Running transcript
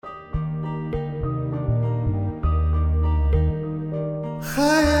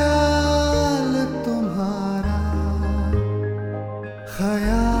ख्याल तुम्हारा,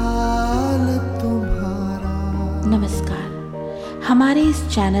 ख्याल तुम्हारा। नमस्कार, हमारे इस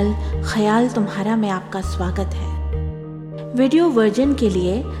चैनल ख्याल तुम्हारा में आपका स्वागत है। वीडियो वर्जन के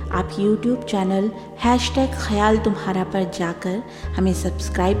लिए आप YouTube चैनल #ख्याल तुम्हारा पर जाकर हमें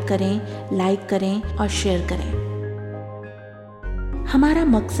सब्सक्राइब करें, लाइक करें और शेयर करें। हमारा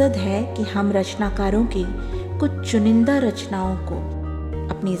मकसद है कि हम रचनाकारों की कुछ चुनिंदा रचनाओं को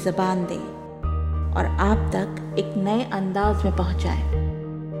अपनी ज़बान दें और आप तक एक नए अंदाज में पहुंचाएं।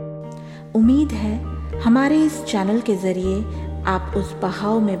 उम्मीद है हमारे इस चैनल के ज़रिए आप उस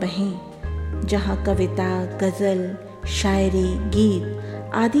बहाव में बहें जहां कविता, गज़ल, शायरी,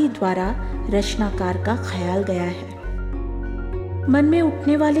 गीत आदि द्वारा रचनाकार का ख्याल गया है। मन में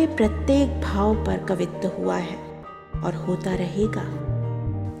उठने वाले प्रत्येक भाव पर कवित्व हुआ है और होता रहेगा।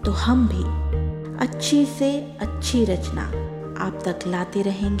 तो हम भी अच्छी से अच्छी रचना आप तक लाते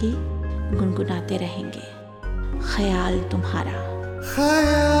रहेंगे, गुनगुनाते रहेंगे। ख्याल तुम्हारा,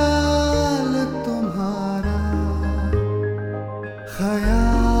 ख्याल तुम्हारा, ख्याल